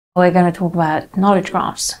We're going to talk about knowledge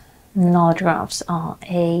graphs. Knowledge graphs are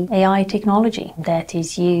an AI technology that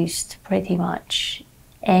is used pretty much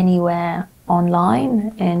anywhere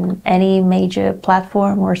online in any major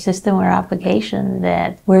platform or system or application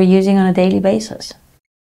that we're using on a daily basis.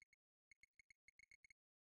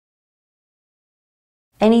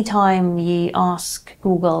 Anytime you ask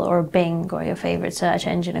Google or Bing or your favorite search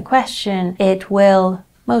engine a question, it will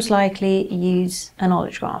most likely use a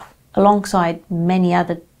knowledge graph alongside many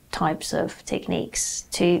other types of techniques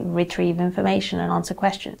to retrieve information and answer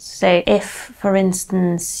questions. So if, for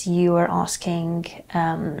instance, you are asking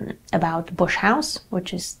about Bush House,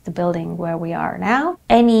 which is the building where we are now,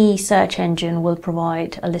 any search engine will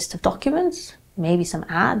provide a list of documents, maybe some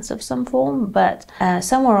ads of some form, but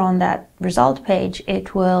somewhere on that result page,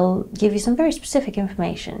 it will give you some very specific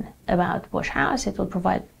information about Bush House. It will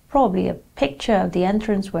provide probably a picture of the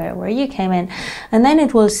entrance where you came in, and then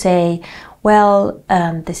it will say, well,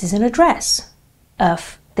 this is an address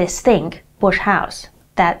of this thing, Bush House,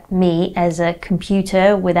 that me as a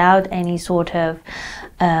computer without any sort of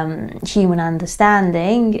human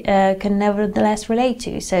understanding can nevertheless relate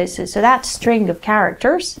to. So that string of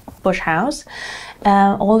characters, Bush House,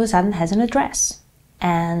 all of a sudden has an address,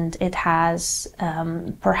 and it has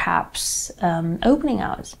perhaps opening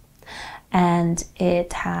hours. And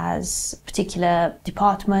it has particular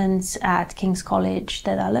departments at King's College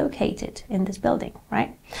that are located in this building,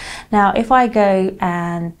 right? Now, if I go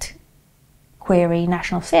and query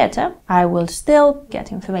National Theatre, I will still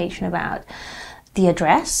get information about the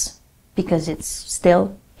address because it's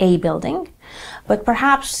still a building, but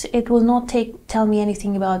perhaps it will not tell me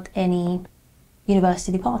anything about any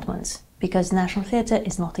university departments because National Theatre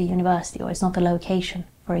is not a university, or it's not a location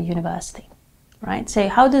for a university. Right? So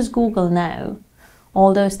how does Google know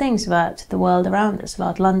all those things about the world around us,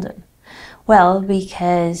 about London? Well,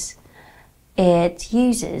 because it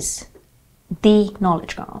uses the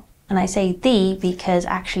knowledge graph. And I say the because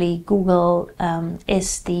actually Google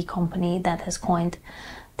is the company that has coined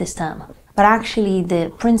this term. But actually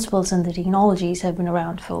the principles and the technologies have been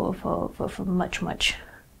around for much, much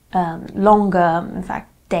longer, in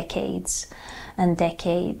fact, decades and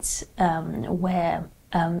decades, where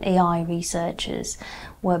AI researchers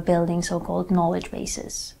were building so-called knowledge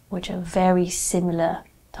bases, which are very similar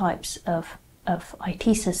types of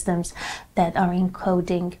IT systems that are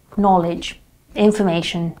encoding knowledge,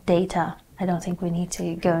 information, data. I don't think we need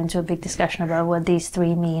to go into a big discussion about what these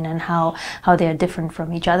three mean and how they are different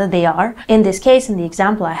from each other. They are. In this case, in the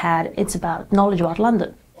example I had, it's about knowledge about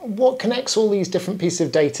London. What connects all these different pieces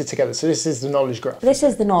of data together? So this is the knowledge graph. This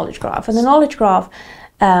is the knowledge graph. And the knowledge graph,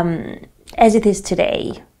 as it is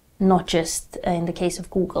today, not just in the case of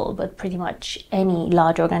Google, but pretty much any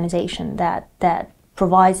large organization that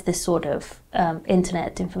provides this sort of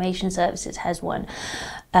internet information services has one.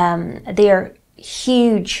 They are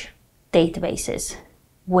huge databases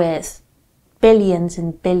with billions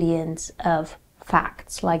and billions of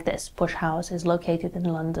facts like this. Bush House is located in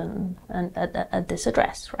London and at this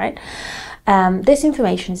address, right? This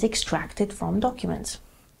information is extracted from documents.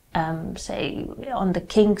 Say on the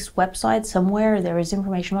King's website somewhere there is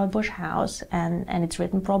information about Bush House and it's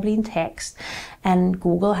written probably in text, and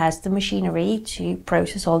Google has the machinery to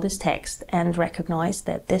process all this text and recognize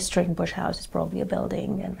that this string Bush House is probably a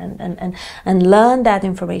building and learn that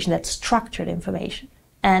information, that structured information,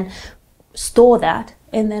 and store that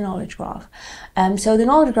in their knowledge graph. So the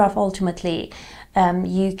knowledge graph ultimately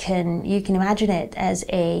you can imagine it as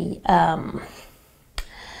a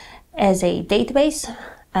database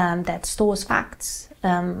that stores facts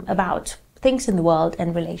about things in the world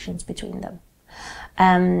and relations between them.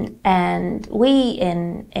 And we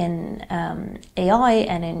in AI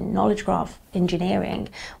and in knowledge graph engineering,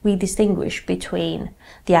 we distinguish between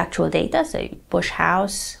the actual data, so Bush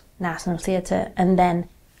House, National Theatre, and then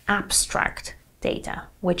abstract data,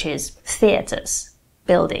 which is theatres,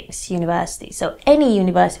 buildings, universities. So any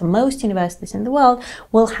university, most universities in the world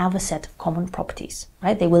will have a set of common properties,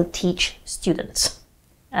 right? They will teach students.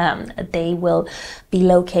 They will be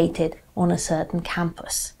located on a certain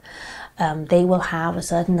campus. They will have a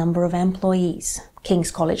certain number of employees.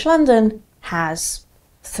 King's College London has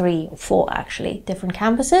 3 or 4 actually different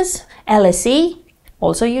campuses. LSE,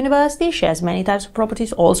 also university, shares many types of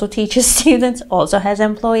properties, also teaches students, also has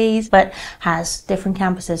employees, but has different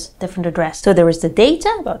campuses, different address. So there is the data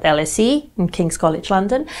about LSE and King's College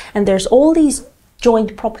London, and there's all these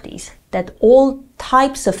joint properties that all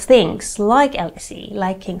types of things like LSE,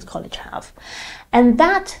 like King's College have. And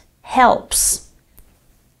that helps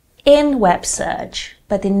in web search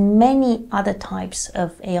but in many other types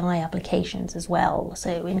of AI applications as well.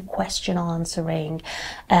 So in question answering,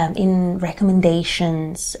 in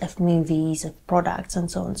recommendations of movies, of products,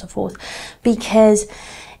 and so on and so forth, because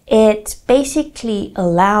it basically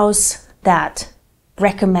allows that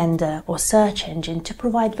recommender or search engine to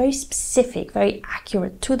provide very specific, very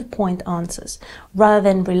accurate, to the point answers, rather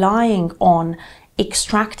than relying on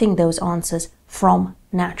extracting those answers from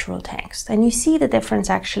natural text. And you see the difference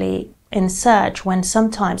actually in search when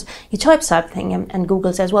sometimes you type something and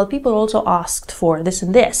Google says, well, people also asked for this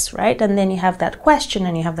and this, right? And then you have that question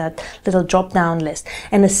and you have that little drop-down list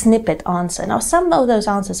and a snippet answer. Now, some of those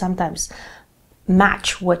answers sometimes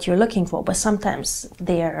match what you're looking for, but sometimes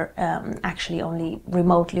they're actually only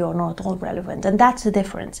remotely or not at all relevant. And that's the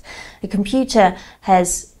difference. The computer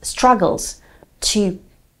struggles to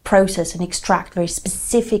process and extract very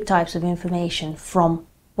specific types of information from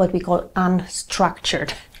what we call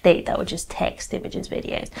unstructured data, which is text, images,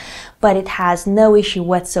 videos. But it has no issue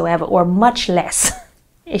whatsoever, or much less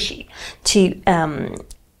issue, to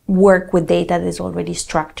work with data that is already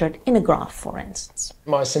structured in a graph, for instance.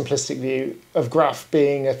 My simplistic view of graph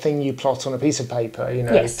being a thing you plot on a piece of paper, you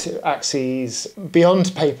know, yes. Axes.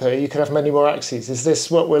 Beyond paper, you could have many more axes. Is this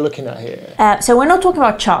what we're looking at here? So we're not talking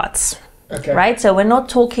about charts, okay. Right? So we're not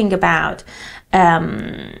talking about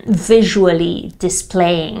visually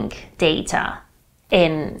displaying data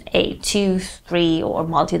in a 2, 3, or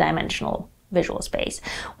multi-dimensional visual space.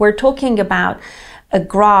 We're talking about a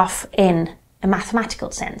graph in a mathematical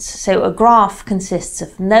sense. So a graph consists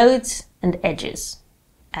of nodes and edges.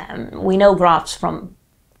 We know graphs from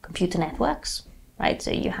computer networks, right?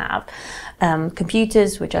 So you have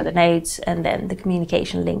computers, which are the nodes, and then the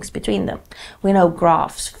communication links between them. We know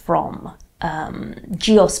graphs from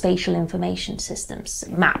geospatial information systems,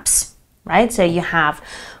 maps, right? So you have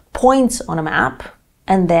points on a map,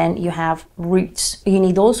 and then you have routes. You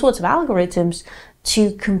need all sorts of algorithms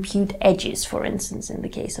to compute edges, for instance, in the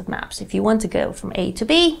case of maps. If you want to go from A to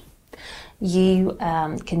B, you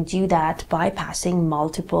can do that by passing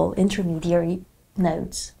multiple intermediary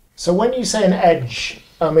nodes. So when you say an edge,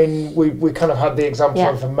 I mean, we kind of had the example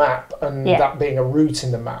of a map and that being a route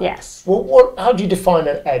in the map. Yes. How do you define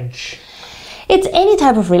an edge? It's any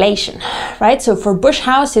type of relation, right? So for Bush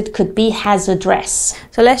House, it could be has address.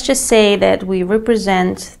 So let's just say that we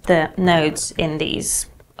represent the nodes in these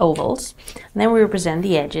ovals, and then we represent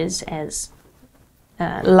the edges as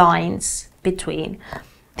lines between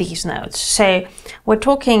these nodes. So we're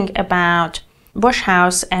talking about Bush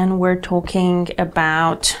House, and we're talking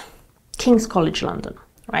about King's College London,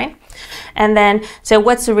 right? And then, so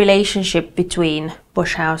what's the relationship between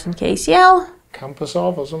Bush House and KCL? Campus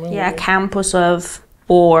of or something? Yeah, campus of,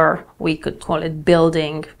 or we could call it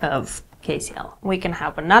building of KCL. We can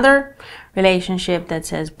have another relationship that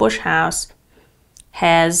says Bush House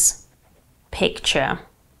has picture,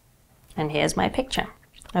 and here's my picture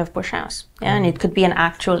of Bush House. Yeah, and it could be an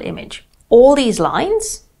actual image. All these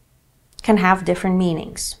lines can have different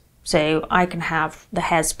meanings. So I can have the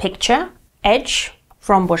has picture edge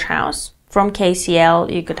from Bush House. From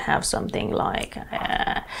KCL, you could have something like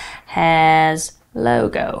has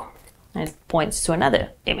logo. And it points to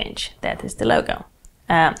another image that is the logo.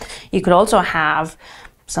 You could also have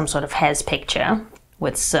some sort of has picture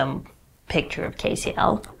with some picture of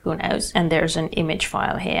KCL, who knows, and there's an image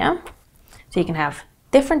file here. So you can have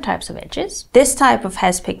different types of edges. This type of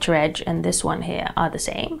has picture edge and this one here are the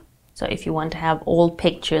same. So if you want to have all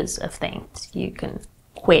pictures of things, you can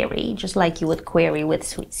query, just like you would query with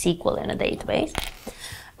SQL in a database.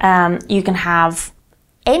 You can have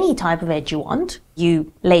any type of edge you want.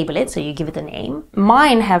 You label it, so you give it a name.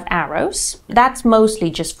 Mine have arrows. That's mostly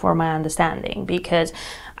just for my understanding, because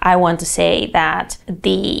I want to say that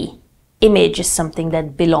the image is something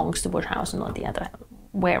that belongs to Bush House and not the other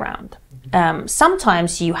way around.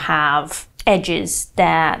 Sometimes you have edges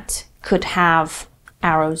that could have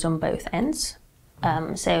arrows on both ends.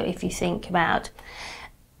 So if you think about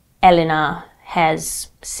Elena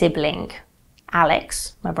has sibling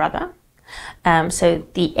Alex, my brother. So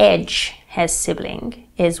the edge has sibling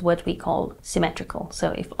is what we call symmetrical.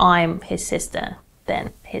 So if I'm his sister,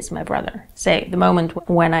 then he's my brother. So the moment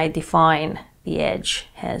when I define the edge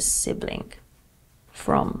has sibling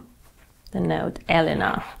from the node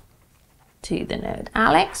Elena to the node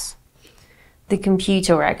Alex, the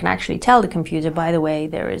computer, or I can actually tell the computer, by the way,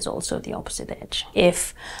 there is also the opposite edge.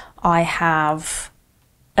 If I have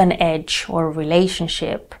an edge or a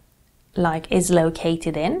relationship like is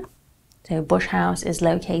located in, so Bush House is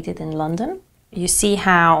located in London, you see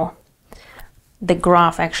how the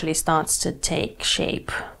graph actually starts to take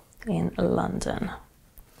shape in London.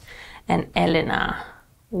 And Elena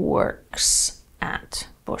works at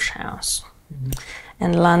Bush House.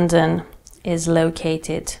 And London is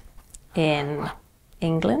located in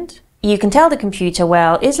England. You can tell the computer,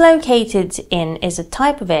 well, is located in is a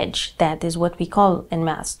type of edge that is what we call in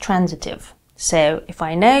maths transitive. So if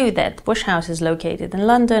I know that Bush House is located in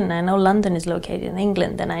London, and I know London is located in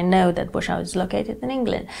England, then I know that Bush House is located in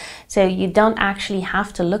England. So you don't actually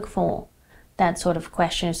have to look for that sort of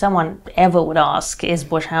question. If someone ever would ask, is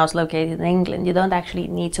Bush House located in England? You don't actually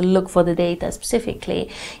need to look for the data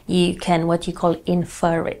specifically. You can, what you call,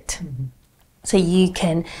 infer it. So you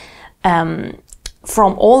can,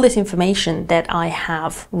 from all this information that I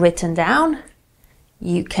have written down,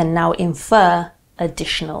 you can now infer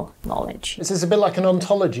additional knowledge. This is a bit like an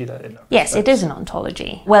ontology, though. Yes, it is an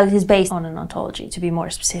ontology. Well, it is based on an ontology, to be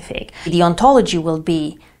more specific. The ontology will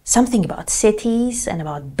be something about cities and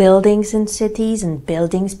about buildings in cities and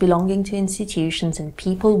buildings belonging to institutions and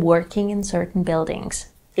people working in certain buildings.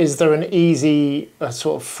 Is there an easy,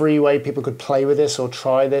 sort of free way people could play with this or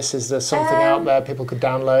try this? Is there something out there people could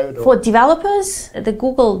download? Or? For developers, the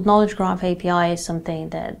Google Knowledge Graph API is something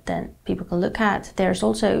that people can look at. There's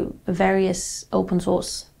also various open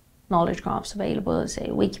source knowledge graphs available. Say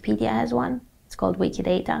Wikipedia has one. It's called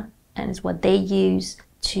Wikidata, and it's what they use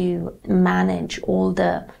to manage all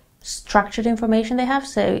the structured information they have.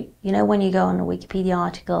 So, you know, when you go on a Wikipedia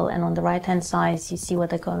article and on the right-hand side, you see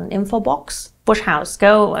what they call an info box. Bush House,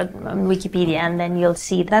 go on Wikipedia, and then you'll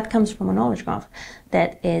see that comes from a knowledge graph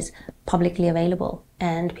that is publicly available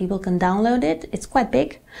and people can download it. It's quite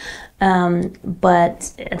big,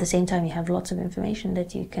 but at the same time you have lots of information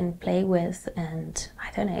that you can play with and,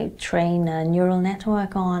 I don't know, train a neural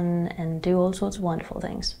network on and do all sorts of wonderful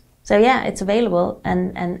things. So yeah, it's available,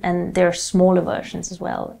 and there are smaller versions as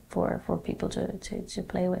well for people to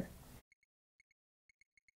play with.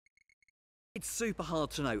 It's super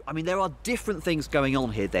hard to know. I mean, there are different things going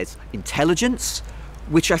on here. There's intelligence,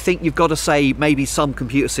 which I think you've got to say maybe some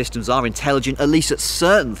computer systems are intelligent, at least at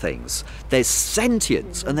certain things. There's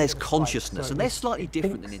sentience and there's consciousness, and they're slightly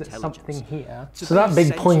different than intelligence. So that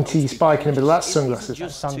big pointy spike in the middle, that's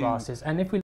sunglasses. Sunglasses. And if we